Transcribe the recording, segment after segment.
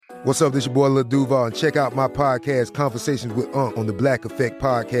What's up, this your boy Lil Duval, and check out my podcast, Conversations with Unc, on the Black Effect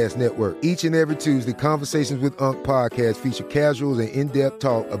Podcast Network. Each and every Tuesday, Conversations with Unc podcast feature casuals and in-depth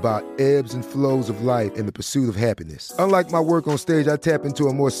talk about ebbs and flows of life and the pursuit of happiness. Unlike my work on stage, I tap into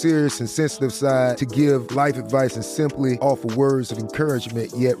a more serious and sensitive side to give life advice and simply offer words of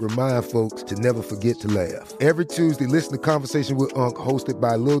encouragement, yet remind folks to never forget to laugh. Every Tuesday, listen to Conversations with Unc, hosted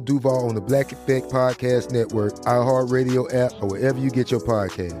by Lil Duval on the Black Effect Podcast Network, iHeartRadio app, or wherever you get your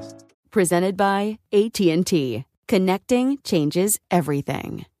podcasts. Presented by AT&T. Connecting changes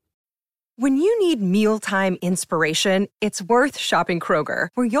everything. When you need mealtime inspiration, it's worth shopping Kroger,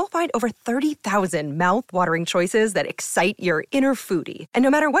 where you'll find over 30,000 mouth-watering choices that excite your inner foodie. And no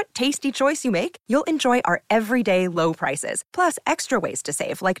matter what tasty choice you make, you'll enjoy our everyday low prices, plus extra ways to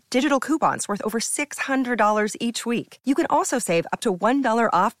save, like digital coupons worth over $600 each week. You can also save up to $1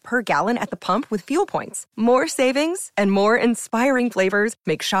 off per gallon at the pump with fuel points. More savings and more inspiring flavors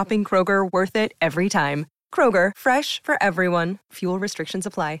make shopping Kroger worth it every time. Kroger, fresh for everyone. Fuel restrictions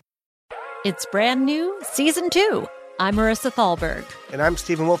apply. It's brand new, Season 2. I'm Marissa Thalberg. And I'm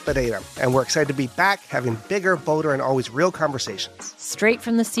Stephen Wolf Pereira, and we're excited to be back having bigger, bolder, and always real conversations. Straight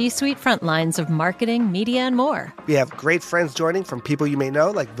from the C-suite front lines of marketing, media, and more. We have great friends joining from people you may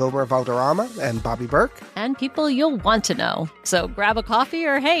know, like Wilmer Valderrama and Bobby Burke. And people you'll want to know. So grab a coffee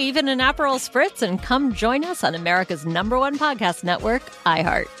or, hey, even an Aperol Spritz and come join us on America's #1 podcast network,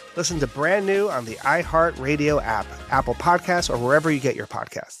 iHeart. Listen to Brand New on the iHeartRadio app, Apple Podcasts, or wherever you get your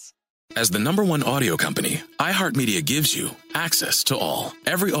podcasts. As the #1 audio company, iHeartMedia gives you access to all.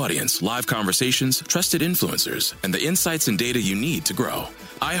 Every audience, live conversations, trusted influencers, and the insights and data you need to grow.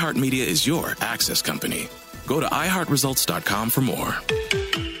 iHeartMedia is your access company. Go to iHeartResults.com for more.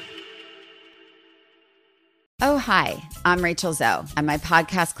 Oh, hi, I'm Rachel Zoe, and my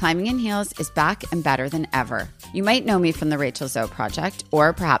podcast, Climbing in Heels, is back and better than ever. You might know me from the Rachel Zoe Project,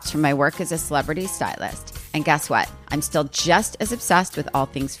 or perhaps from my work as a celebrity stylist. And guess what? I'm still just as obsessed with all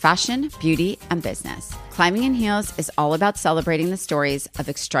things fashion, beauty, and business. Climbing in Heels is all about celebrating the stories of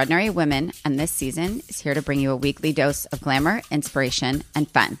extraordinary women, and this season is here to bring you a weekly dose of glamour, inspiration, and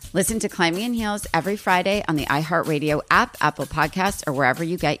fun. Listen to Climbing in Heels every Friday on the iHeartRadio app, Apple Podcasts, or wherever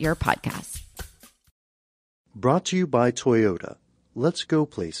you get your podcasts. Brought to you by Toyota. Let's go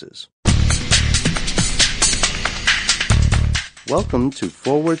places. Welcome to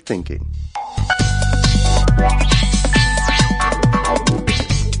Forward Thinking.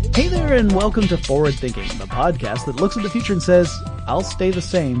 Hey there, and welcome to Forward Thinking, the podcast that looks at the future and says, I'll stay the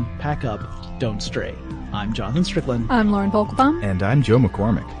same, pack up, don't stray. I'm Jonathan Strickland. I'm Lauren Volkbaum. And I'm Joe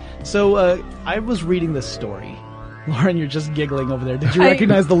McCormick. So, I was reading this story. Lauren, you're just giggling over there. Did you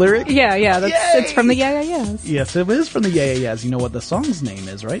recognize the lyric? Yeah, it's from the Yeah Yeah Yeahs. Yes, it is from the Yeah Yeah Yeahs. You know what the song's name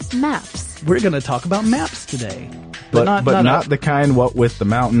is, right? Maps. We're going to talk about maps today. But not the kind what with the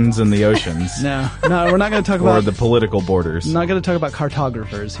mountains and the oceans. No, we're not going to talk about... Or the political borders. Not going to talk about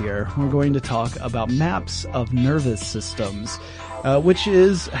cartographers here. We're going to talk about maps of nervous systems, which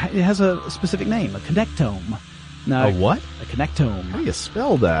it has a specific name, a connectome. Now, a what? A connectome. How do you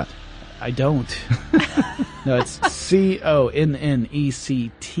spell that? I don't. No, it's CONNECTOME.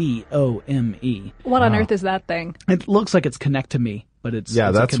 What on earth is that thing? It looks like it's Connect to Me, but it's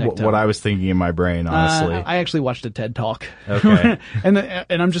that's what I was thinking in my brain, honestly. I actually watched a TED Talk. Okay. and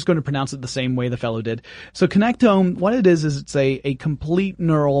I'm just going to pronounce it the same way the fellow did. So connectome, what it is it's a complete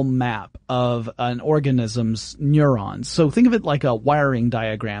neural map of an organism's neurons. So think of it like a wiring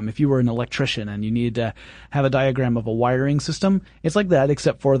diagram. If you were an electrician and you needed to have a diagram of a wiring system, it's like that,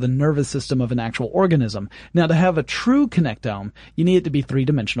 except for the nervous system of an actual organism. Now, to have a true connectome, you need it to be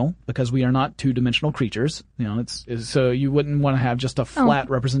three-dimensional, because we are not two-dimensional creatures. You know, so you wouldn't want to have just a flat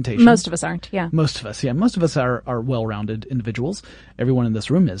representation. Most of us aren't, yeah. Most of us, yeah. Most of us are well-rounded individuals. Everyone in this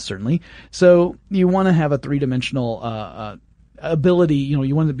room is, certainly. So you want to have a three-dimensional ability,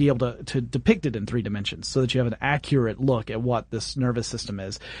 you want to be able to depict it in 3 dimensions so that you have an accurate look at what this nervous system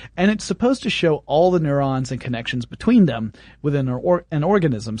is. And it's supposed to show all the neurons and connections between them within an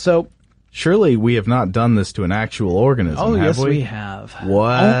organism. So surely we have not done this to an actual organism, have we? Oh, yes, we have.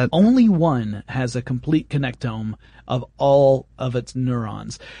 What? Only one has a complete connectome of all of its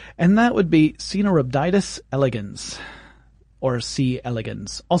neurons. And that would be Caenorhabditis elegans, or C.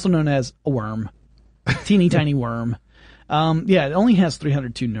 elegans, also known as a worm. Teeny tiny worm. It only has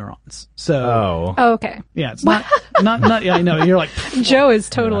 302 neurons. So. Oh, okay. Yeah, it's not, yeah, I know. You're like. Joe is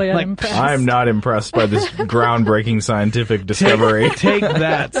totally unimpressed. I'm not impressed by this groundbreaking scientific discovery. Take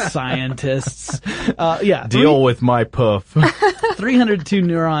that, scientists. Deal with my puff. 302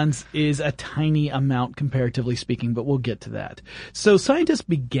 neurons is a tiny amount comparatively speaking, but we'll get to that. So scientists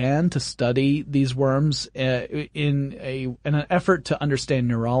began to study these worms in an effort to understand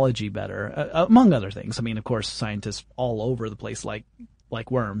neurology better, among other things. I mean, of course, scientists all over the place like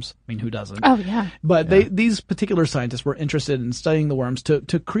worms. I mean, who doesn't? Oh, yeah. But these particular scientists were interested in studying the worms to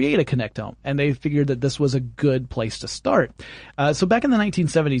create a connectome, and they figured that this was a good place to start. So back in the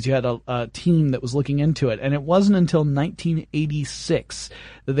 1970s, you had a team that was looking into it, and it wasn't until 1986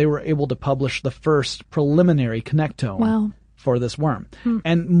 that they were able to publish the first preliminary connectome for this worm.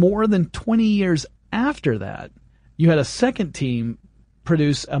 And more than 20 years after that, you had a second team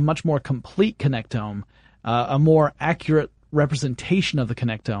produce a much more complete connectome, a more accurate representation of the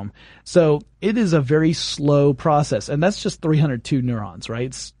connectome. So it is a very slow process, and that's just 302 neurons, right?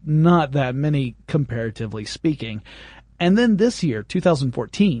 It's not that many comparatively speaking. And then this year,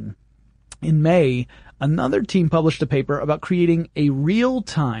 2014, in May, another team published a paper about creating a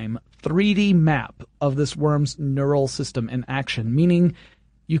real-time 3D map of this worm's neural system in action, meaning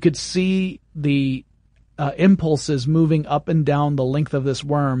you could see the impulses moving up and down the length of this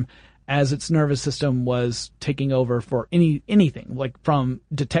worm as its nervous system was taking over for anything, like from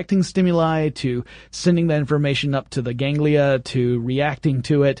detecting stimuli to sending that information up to the ganglia to reacting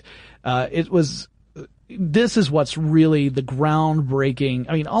to it. This is what's really the groundbreaking.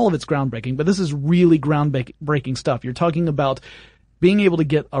 I mean, all of it's groundbreaking, but this is really groundbreaking stuff. You're talking about being able to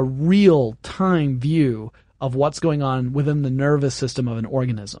get a real-time view of what's going on within the nervous system of an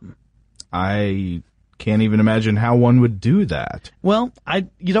organism. I can't even imagine how one would do that. Well,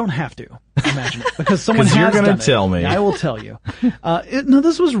 you don't have to imagine it because someone has you're done gonna it. tell me. I will tell you.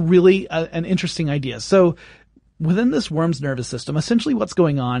 This was really an interesting idea. So within this worm's nervous system, essentially what's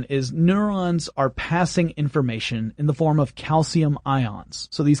going on is neurons are passing information in the form of calcium ions.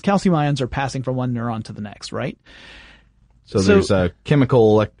 So these calcium ions are passing from one neuron to the next, right? So there's a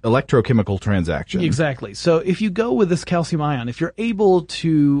electrochemical transaction. Exactly. So if you go with this calcium ion, if you're able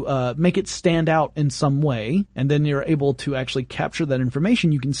to make it stand out in some way, and then you're able to actually capture that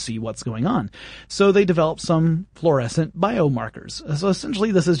information, you can see what's going on. So they developed some fluorescent biomarkers. So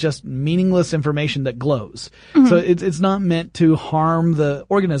essentially this is just meaningless information that glows. Mm-hmm. So it's not meant to harm the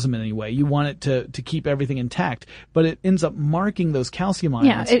organism in any way. You want it to keep everything intact, but it ends up marking those calcium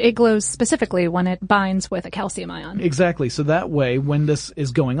ions. Yeah, it glows specifically when it binds with a calcium ion. Exactly. So that way, when this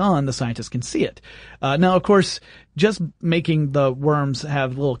is going on, the scientists can see it. Now, of course, just making the worms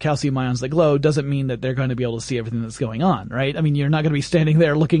have little calcium ions that glow doesn't mean that they're going to be able to see everything that's going on, right? I mean, you're not going to be standing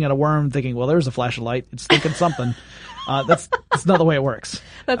there looking at a worm thinking, well, there's a flash of light. It's thinking something. That's not the way it works.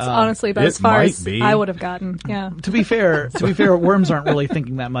 That's honestly about as far as I would have gotten. Yeah. To be fair, worms aren't really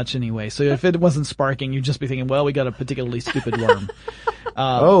thinking that much anyway. So if it wasn't sparking, you'd just be thinking, well, we got a particularly stupid worm.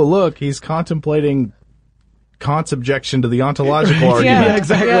 Oh, look, he's contemplating Kant's objection to the ontological argument. Yeah,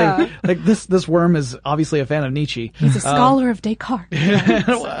 exactly. Yeah. Like this worm is obviously a fan of Nietzsche. He's a scholar of Descartes.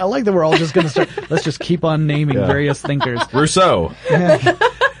 I like that we're all just going to start. Let's just keep on naming various thinkers. Rousseau.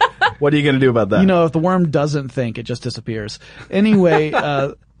 What are you going to do about that? You know, if the worm doesn't think, it just disappears. Anyway,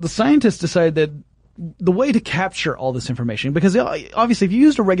 the scientists decided that the way to capture all this information, because obviously if you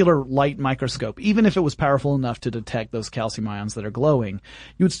used a regular light microscope, even if it was powerful enough to detect those calcium ions that are glowing,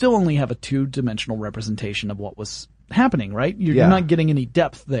 you would still only have a two-dimensional representation of what was happening, right? You're not getting any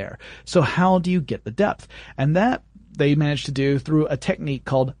depth there. So how do you get the depth? And that they managed to do through a technique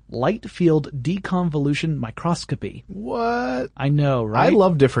called light field deconvolution microscopy. What? I know, right? I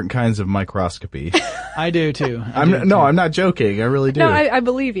love different kinds of microscopy. I do too. I'm not joking. I really do. No, I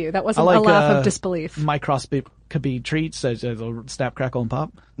believe you. That wasn't a laugh of disbelief. Microscopy treats, snap, crackle, and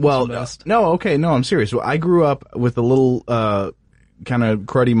pop. Well, no, I'm serious. Well, I grew up with a little, kind of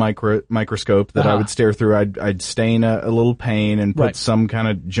cruddy microscope that I would stare through. I'd stain a little pane and put some kind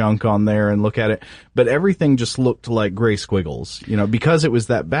of junk on there and look at it. But everything just looked like gray squiggles, because it was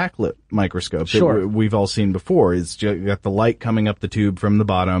that backlit microscope that we've all seen before. It's you got the light coming up the tube from the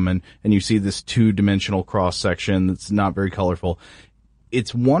bottom and you see this two-dimensional cross section that's not very colorful.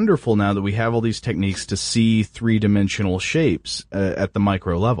 It's wonderful now that we have all these techniques to see three-dimensional shapes at the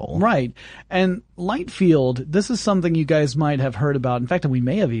micro level. Right. And light field, this is something you guys might have heard about. In fact, we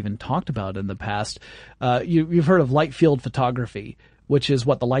may have even talked about in the past. You've heard of light field photography, which is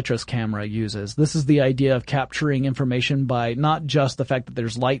what the Lytros camera uses. This is the idea of capturing information by not just the fact that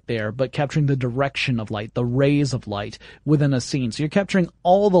there's light there, but capturing the direction of light, the rays of light within a scene. So you're capturing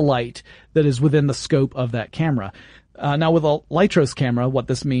all the light that is within the scope of that camera. Now with a Lytros camera, what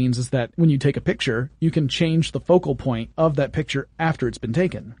this means is that when you take a picture, you can change the focal point of that picture after it's been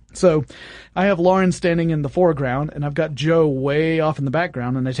taken. So I have Lauren standing in the foreground and I've got Joe way off in the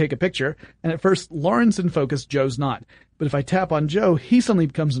background, and I take a picture, and at first Lauren's in focus, Joe's not. But if I tap on Joe, he suddenly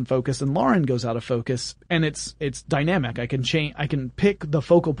becomes in focus and Lauren goes out of focus, and it's dynamic. I can pick the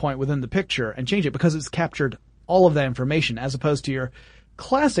focal point within the picture and change it because it's captured all of that information, as opposed to your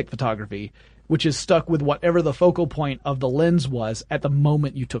classic photography, which is stuck with whatever the focal point of the lens was at the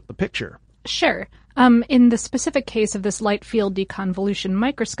moment you took the picture. Sure. In the specific case of this light field deconvolution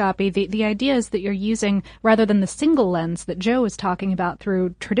microscopy, the idea is that you're using, rather than the single lens that Joe was talking about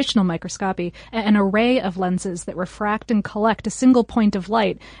through traditional microscopy, an array of lenses that refract and collect a single point of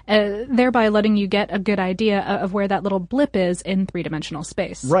light, thereby letting you get a good idea of where that little blip is in three-dimensional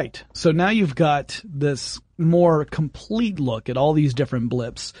space. Right. So now you've got this more complete look at all these different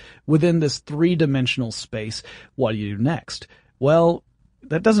blips within this three-dimensional space. What do you do next? Well,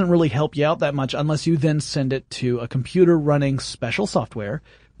 that doesn't really help you out that much unless you then send it to a computer running special software,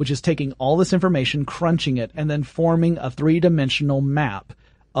 which is taking all this information, crunching it, and then forming a three-dimensional map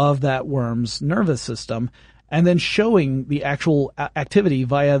of that worm's nervous system, and then showing the actual activity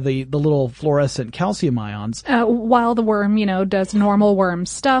via the little fluorescent calcium ions. While the worm, does normal worm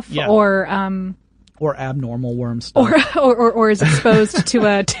stuff, yeah. Or abnormal worm stuff. Or is exposed to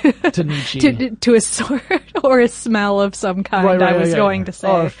a to Nietzsche. to a sort or a smell of some kind. I was going to say.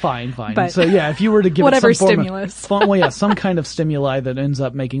 Oh, fine. But so yeah, if you were to give whatever it some stimulus, some kind of stimuli that ends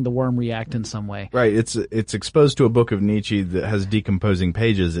up making the worm react in some way. Right. It's exposed to a book of Nietzsche that has decomposing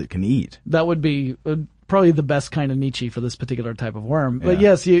pages it can eat. That would be probably the best kind of Nietzsche for this particular type of worm. But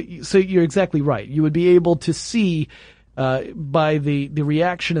yes, so you're exactly right. You would be able to see by the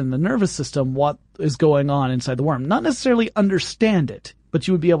reaction in the nervous system what is going on inside the worm. Not necessarily understand it, but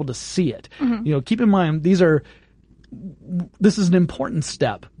you would be able to see it. Mm-hmm. Keep in mind this is an important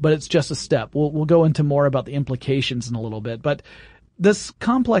step, but it's just a step. We'll go into more about the implications in a little bit, but this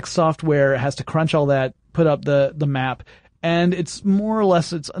complex software has to crunch all that, put up the map, and it's more or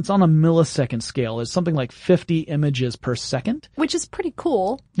less it's on a millisecond scale. It's something like 50 images per second, which is pretty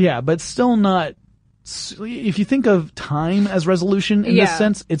cool. Yeah, but still not. If you think of time as resolution in this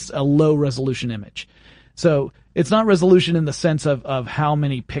sense, it's a low resolution image. So it's not resolution in the sense of how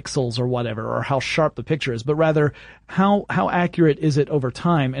many pixels or whatever, or how sharp the picture is, but rather how accurate is it over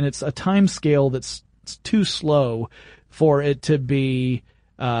time. And it's a time scale that's too slow for it to be,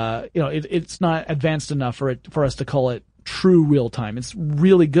 it's not advanced enough for us to call it true real time. It's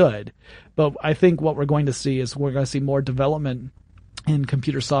really good. But I think what we're going to see is we're going to see more development in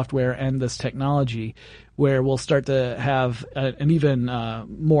computer software and this technology, where we'll start to have an even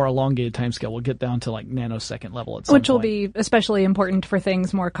more elongated timescale. We'll get down to like nanosecond level at some point. Which will be especially important for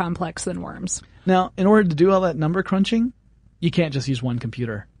things more complex than worms. Now, in order to do all that number crunching, you can't just use one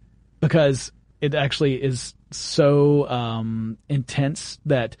computer, because it actually is so intense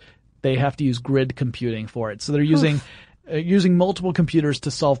that they have to use grid computing for it. So they're using multiple computers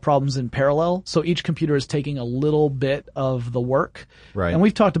to solve problems in parallel. So each computer is taking a little bit of the work. Right. And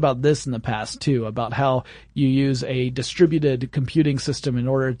we've talked about this in the past too, about how you use a distributed computing system in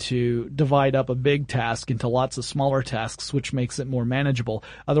order to divide up a big task into lots of smaller tasks, which makes it more manageable.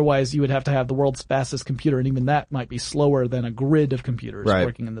 Otherwise, you would have to have the world's fastest computer, and even that might be slower than a grid of computers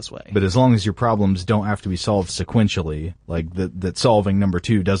working in this way. But as long as your problems don't have to be solved sequentially, like that solving number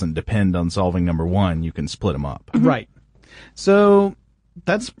 2 doesn't depend on solving number 1, you can split them up. Right. So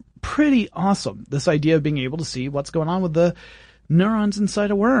that's pretty awesome, this idea of being able to see what's going on with the neurons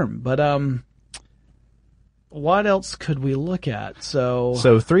inside a worm. But what else could we look at? So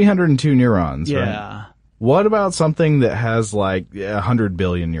 302 neurons, yeah. Right? What about something that has like 100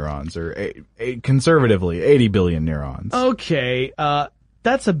 billion neurons, or conservatively 80 billion neurons? Okay,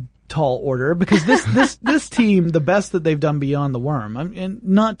 that's a tall order, because this team, the best that they've done beyond the worm,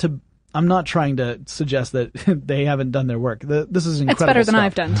 I'm not trying to suggest that they haven't done their work. This is incredible. It's better than stuff.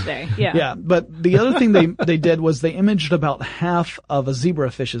 I've done today. Yeah. Yeah, but the other thing they did was they imaged about half of a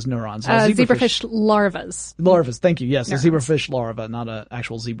zebrafish's neurons. Zebrafish larvas. Larvas, thank you. Yes, neurons. a zebrafish larva, not an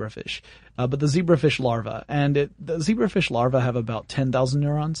actual zebrafish. But the zebrafish larva. And the zebrafish larvae have about 10,000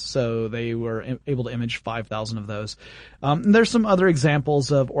 neurons, so they were able to image 5,000 of those. There's some other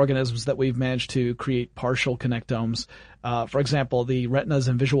examples of organisms that we've managed to create partial connectomes. For example, the retinas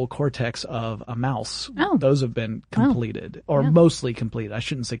and visual cortex of a mouse. Oh. Those have been completed, or mostly completed. I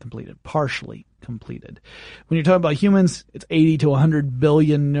shouldn't say completed, partially completed. When you're talking about humans, it's 80 to 100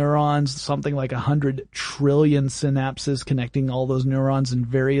 billion neurons, something like 100 trillion synapses connecting all those neurons in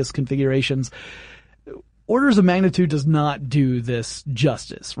various configurations. orders of magnitude does not do this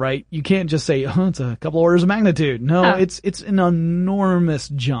justice, right? You can't just say, oh, it's a couple orders of magnitude. No, it's an enormous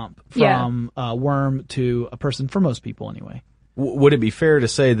jump from a worm to a person, for most people anyway. Would it be fair to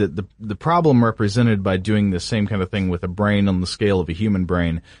say that the problem represented by doing the same kind of thing with a brain on the scale of a human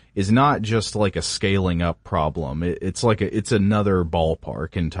brain is not just like a scaling up problem? It's another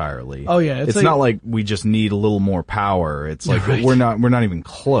ballpark entirely. Oh yeah, it's not like we just need a little more power. It's like we're not even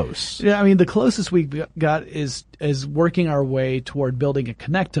close. Yeah, I mean the closest we got is working our way toward building a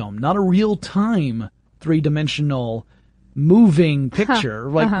connectome, not a real time 3-dimensional moving picture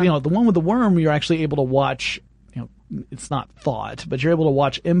the one with the worm. You're actually able to watch. It's not thought, but you're able to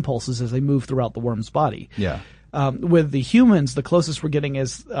watch impulses as they move throughout the worm's body. Yeah. With the humans, the closest we're getting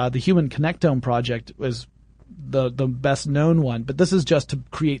is the Human Connectome Project is the best known one, but this is just to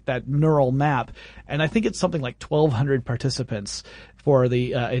create that neural map. And I think it's something like 1,200 participants for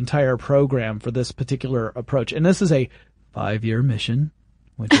the entire program for this particular approach. And this is a 5-year mission,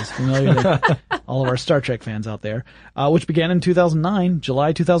 which is familiar to all of our Star Trek fans out there, which began in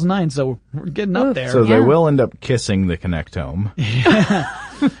July 2009, so we're getting up there. So they will end up kissing the connectome. Yeah.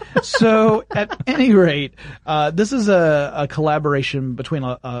 So at any rate, this is a collaboration between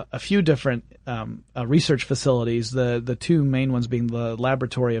a few different research facilities, the two main ones being the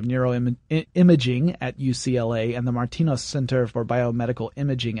Laboratory of Neuroimaging at UCLA and the Martinos Center for Biomedical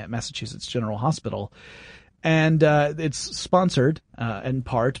Imaging at Massachusetts General Hospital. And it's sponsored in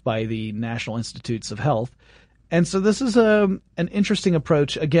part by the National Institutes of Health. And so this is an interesting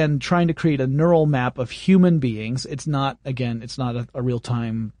approach, again, trying to create a neural map of human beings. It's not a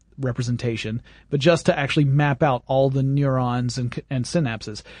real-time representation, but just to actually map out all the neurons and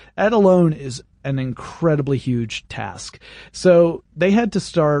synapses. That alone is an incredibly huge task. So they had to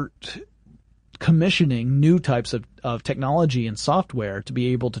start commissioning new types of technology and software to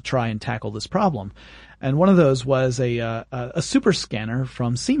be able to try and tackle this problem. And one of those was a super scanner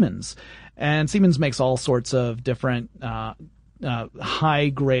from Siemens. And Siemens makes all sorts of different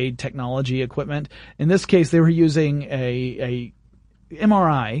high-grade technology equipment. In this case, they were using a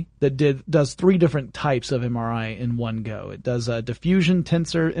MRI that does 3 different types of MRI in one go. It does diffusion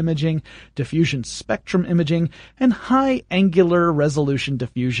tensor imaging, diffusion spectrum imaging, and high angular resolution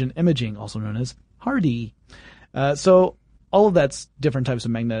diffusion imaging, also known as HARDI. So all of that's different types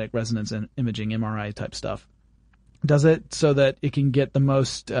of magnetic resonance and imaging, MRI type stuff. Does it so that it can get the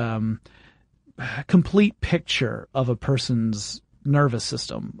most complete picture of a person's nervous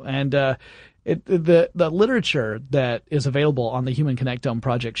system. And the literature that is available on the Human Connectome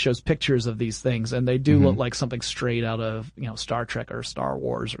Project shows pictures of these things, and they do look like something straight out of Star Trek or Star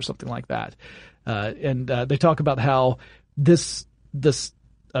Wars or something like that. And they talk about how this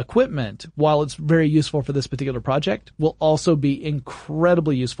equipment, while it's very useful for this particular project, will also be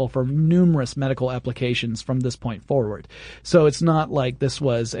incredibly useful for numerous medical applications from this point forward. So it's not like this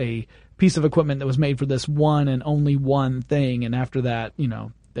was a piece of equipment that was made for this one and only one thing, and after that,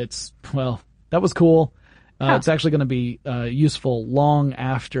 that was cool. It's actually going to be useful long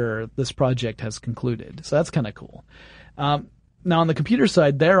after this project has concluded. So that's kind of cool. Now on the computer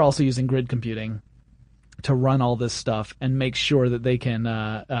side, they're also using grid computing to run all this stuff and make sure that they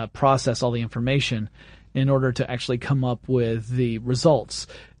can process all the information in order to actually come up with the results.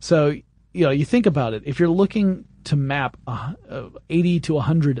 So, you think about it. If you're looking to map 80 to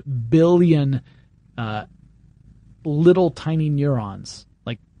 100 billion little tiny neurons,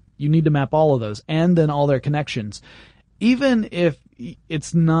 like you need to map all of those and then all their connections. Even if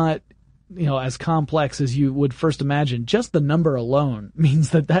it's not as complex as you would first imagine, just the number alone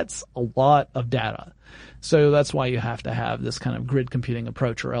means that that's a lot of data. So that's why you have to have this kind of grid computing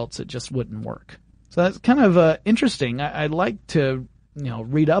approach, or else it just wouldn't work. So that's kind of interesting. I'd like to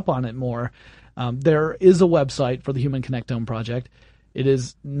read up on it more. There is a website for the Human Connectome Project. It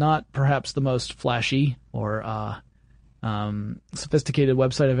is not perhaps the most flashy or sophisticated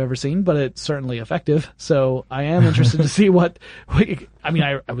website I've ever seen, but it's certainly effective. So I am interested to see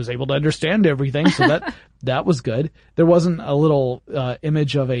I was able to understand everything, so that was good. There wasn't a little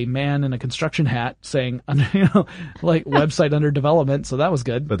image of a man in a construction hat saying, like website under development, so that was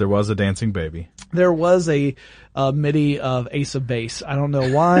good. But there was a dancing baby. There was a MIDI of Ace of Base. I don't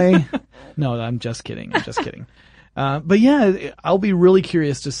know why. No, I'm just kidding. But yeah, I'll be really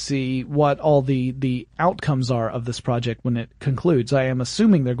curious to see what all the outcomes are of this project when it concludes. I am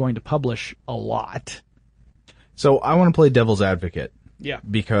assuming they're going to publish a lot. So I want to play devil's advocate. Yeah.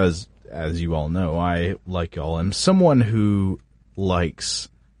 Because, as you all know, I, like y'all, am someone who likes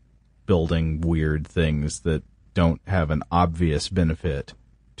building weird things that don't have an obvious benefit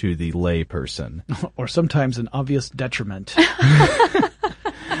to the lay person. Or sometimes an obvious detriment.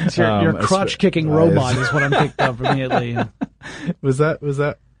 sense. Your crotch-kicking robot is what I'm picked up immediately. Was that?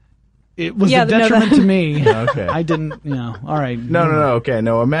 It was a detriment to me. Okay. I didn't, all right. No, okay.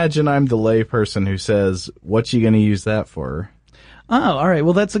 No, imagine I'm the lay person who says, what you going to use that for? Oh, all right.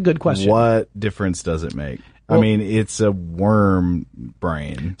 Well, that's a good question. What difference does it make? Well, I mean, it's a worm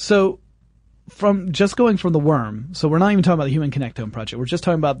brain. So, from just going from the worm, so we're not even talking about the Human Connectome Project. We're just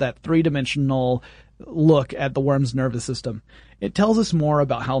talking about that three-dimensional look at the worm's nervous system. It tells us more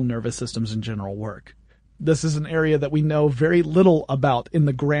about how nervous systems in general work. This is an area that we know very little about in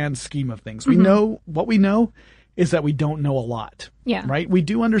the grand scheme of things. We know what we know is that we don't know a lot. Yeah. Right? We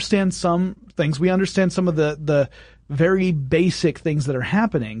do understand some things. We understand some of the very basic things that are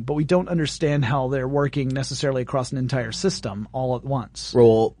happening, but we don't understand how they're working necessarily across an entire system all at once.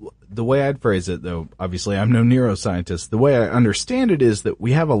 Well, the way I'd phrase it, though, obviously I'm no neuroscientist, the way I understand it is that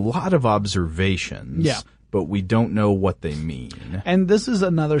we have a lot of observations, but we don't know what they mean. And this is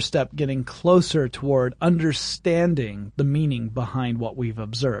another step getting closer toward understanding the meaning behind what we've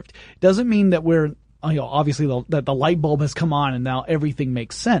observed. It doesn't mean that we're obviously that the light bulb has come on and now everything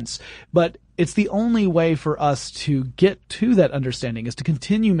makes sense. But it's the only way for us to get to that understanding is to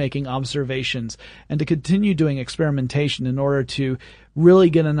continue making observations and to continue doing experimentation in order to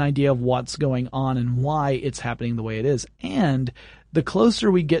really get an idea of what's going on and why it's happening the way it is. And the closer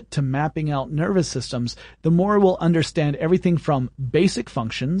we get to mapping out nervous systems, the more we'll understand everything from basic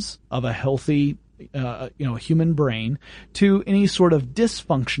functions of a healthy human brain to any sort of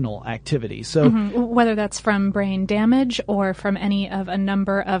dysfunctional activity. So whether that's from brain damage or from any of a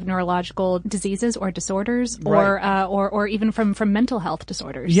number of neurological diseases or disorders, or even from mental health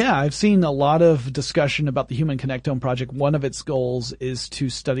disorders. Yeah, I've seen a lot of discussion about the Human Connectome Project. One of its goals is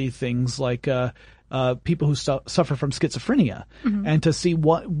to study things like people who suffer from schizophrenia and to see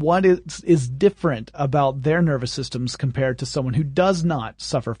what is different about their nervous systems compared to someone who does not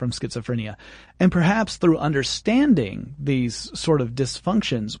suffer from schizophrenia. And perhaps through understanding these sort of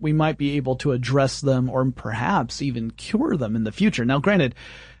dysfunctions, we might be able to address them or perhaps even cure them in the future. Now, granted,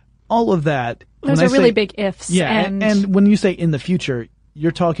 all of that... Those are really big ifs. Yeah, and when you say in the future,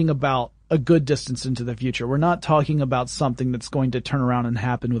 you're talking about a good distance into the future. We're not talking about something that's going to turn around and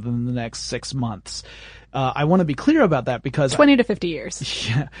happen within the next 6 months. I want to be clear about that because 20 to 50 years.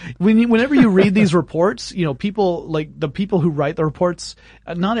 Yeah. Whenever you read these reports, people like the people who write the reports,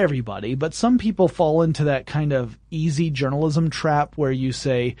 not everybody, but some people fall into that kind of easy journalism trap where you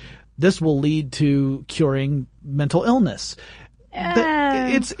say this will lead to curing mental illness.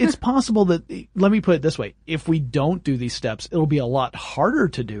 It's possible that, let me put it this way, if we don't do these steps, it'll be a lot harder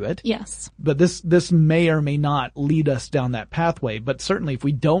to do it. Yes. But this may or may not lead us down that pathway. But certainly if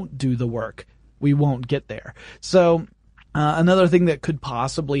we don't do the work, we won't get there. So another thing that could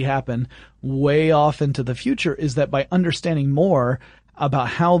possibly happen way off into the future is that by understanding more about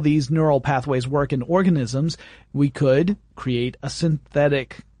how these neural pathways work in organisms, we could create a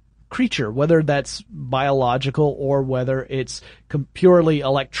synthetic creature, whether that's biological or whether it's purely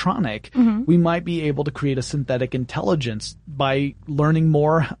electronic. We might be able to create a synthetic intelligence by learning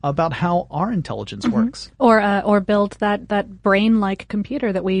more about how our intelligence works. Or build that brain-like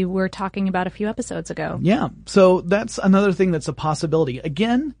computer that we were talking about a few episodes ago. Yeah. So that's another thing that's a possibility.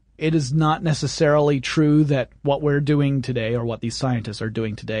 Again, it is not necessarily true that what we're doing today or what these scientists are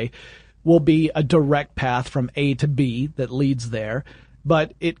doing today will be a direct path from A to B that leads there.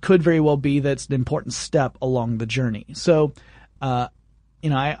 But it could very well be that's an important step along the journey. So, I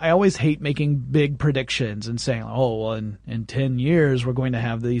always hate making big predictions and saying, in 10 years we're going to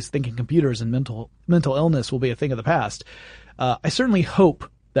have these thinking computers and mental illness will be a thing of the past. I certainly hope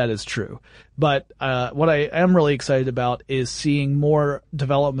that is true. But what I am really excited about is seeing more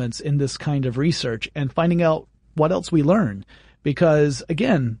developments in this kind of research and finding out what else we learn. Because,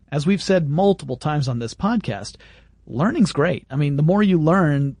 again, as we've said multiple times on this podcast, learning's great. I mean, the more you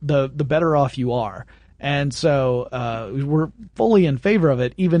learn, the better off you are. And so we're fully in favor of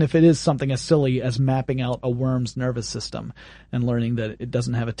it, even if it is something as silly as mapping out a worm's nervous system and learning that it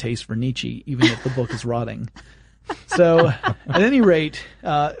doesn't have a taste for Nietzsche, even if the book is rotting. So, at any rate,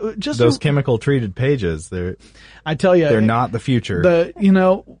 just those chemical treated pages, I tell you, they're not the future.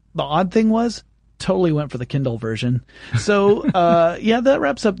 The odd thing was, totally went for the Kindle version. So, that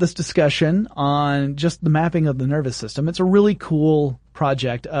wraps up this discussion on just the mapping of the nervous system. It's a really cool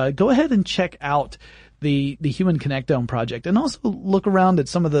project. Go ahead and check out the Human Connectome Project and also look around at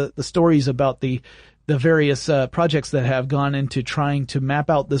some of the stories about the various projects that have gone into trying to map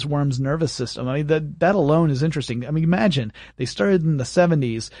out this worm's nervous system. I mean, that alone is interesting. I mean, imagine they started in the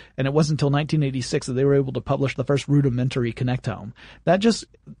 70s and it wasn't until 1986 that they were able to publish the first rudimentary connectome. That just,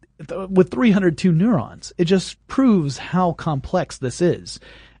 with 302 neurons, it just proves how complex this is.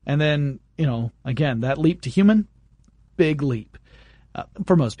 And then, again, that leap to human, big leap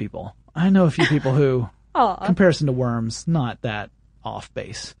for most people. I know a few people who, comparison to worms, not that off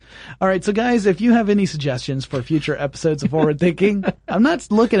base. All right, so guys, if you have any suggestions for future episodes of Forward Thinking, I'm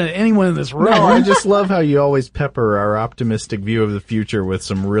not looking at anyone in this room. No, I just love how you always pepper our optimistic view of the future with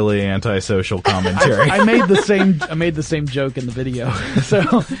some really antisocial commentary. I made the same joke in the video. So,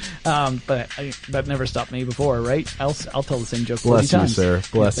 but that never stopped me before, right? I'll tell the same joke 40 times. Bless you, sir.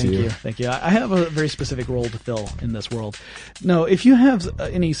 Bless you. Thank you. I have a very specific role to fill in this world. No, if you have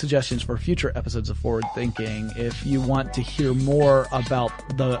any suggestions for future episodes of Forward Thinking, if you want to hear more about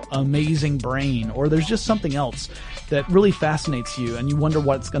the amazing brain, or there's just something else that really fascinates you and you wonder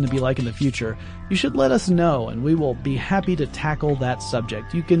what it's going to be like in the future, you should let us know and we will be happy to tackle that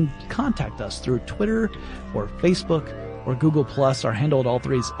subject. You can contact us through Twitter or Facebook or Google+. Our handle at all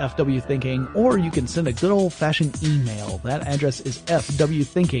three is FWThinking, or you can send a good old-fashioned email. That address is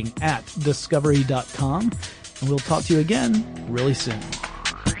fwthinking@discovery.com, and we'll talk to you again really soon.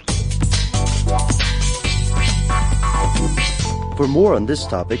 For more on this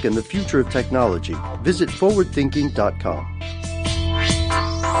topic and the future of technology, visit forwardthinking.com.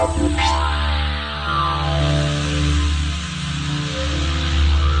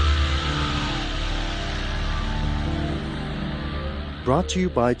 Brought to you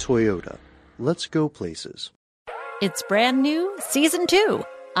by Toyota. Let's go places. It's brand new, Season 2.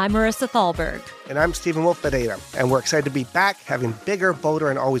 I'm Marissa Thalberg. And I'm Stephen Wolf-Bedeta. And we're excited to be back having bigger, bolder,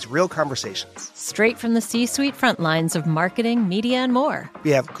 and always real conversations. Straight from the C-suite front lines of marketing, media, and more.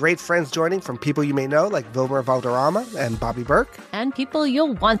 We have great friends joining, from people you may know, like Wilmer Valderrama and Bobby Burke. And people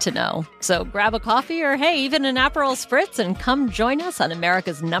you'll want to know. So grab a coffee or, hey, even an Aperol Spritz and come join us on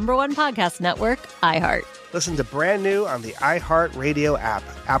America's #1 podcast network, iHeart. Listen to Brand New on the iHeart Radio app,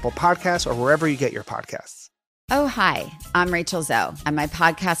 Apple Podcasts, or wherever you get your podcasts. Oh, hi, I'm Rachel Zoe, and my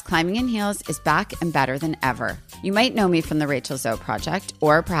podcast, Climbing in Heels, is back and better than ever. You might know me from the Rachel Zoe Project,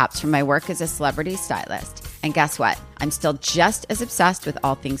 or perhaps from my work as a celebrity stylist. And guess what? I'm still just as obsessed with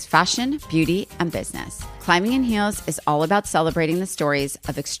all things fashion, beauty, and business. Climbing in Heels is all about celebrating the stories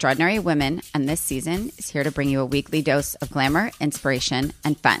of extraordinary women, and this season is here to bring you a weekly dose of glamour, inspiration,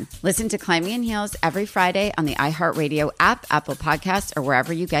 and fun. Listen to Climbing in Heels every Friday on the iHeartRadio app, Apple Podcasts, or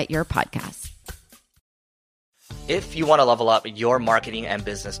wherever you get your podcasts. If you want to level up your marketing and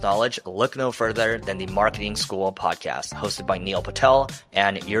business knowledge, look no further than the Marketing School podcast, hosted by Neil Patel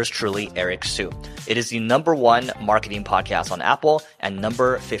and yours truly, Eric Su. It is the #1 marketing podcast on Apple and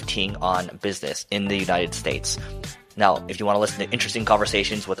number 15 on business in the United States. Now, if you want to listen to interesting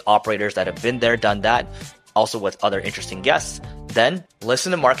conversations with operators that have been there, done that, also with other interesting guests, then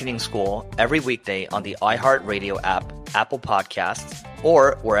listen to Marketing School every weekday on the iHeartRadio app, Apple Podcasts,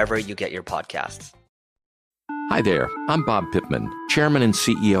 or wherever you get your podcasts. Hi there, I'm Bob Pittman, Chairman and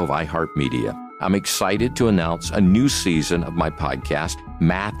CEO of iHeartMedia. I'm excited to announce a new season of my podcast,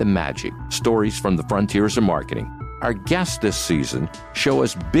 Math and Magic, Stories from the Frontiers of Marketing. Our guests this season show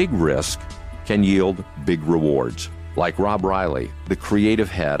us big risk can yield big rewards, like Rob Riley, the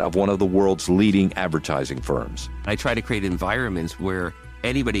creative head of one of the world's leading advertising firms. I try to create environments where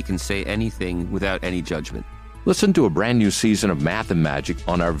anybody can say anything without any judgment. Listen to a brand new season of Math and Magic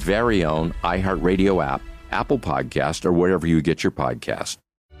on our very own iHeartRadio app, Apple Podcast, or wherever you get your podcast.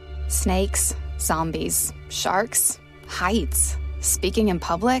 Snakes, zombies, sharks, heights, speaking in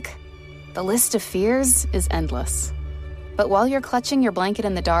public. The list of fears is endless. But while you're clutching your blanket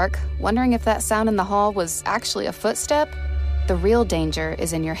in the dark, wondering if that sound in the hall was actually a footstep, the real danger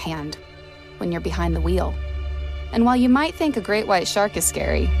is in your hand, when you're behind the wheel. And while you might think a great white shark is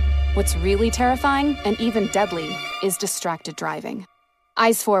scary, what's really terrifying and even deadly is distracted driving.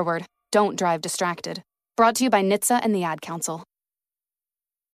 Eyes forward, don't drive distracted. Brought to you by NHTSA and the Ad Council.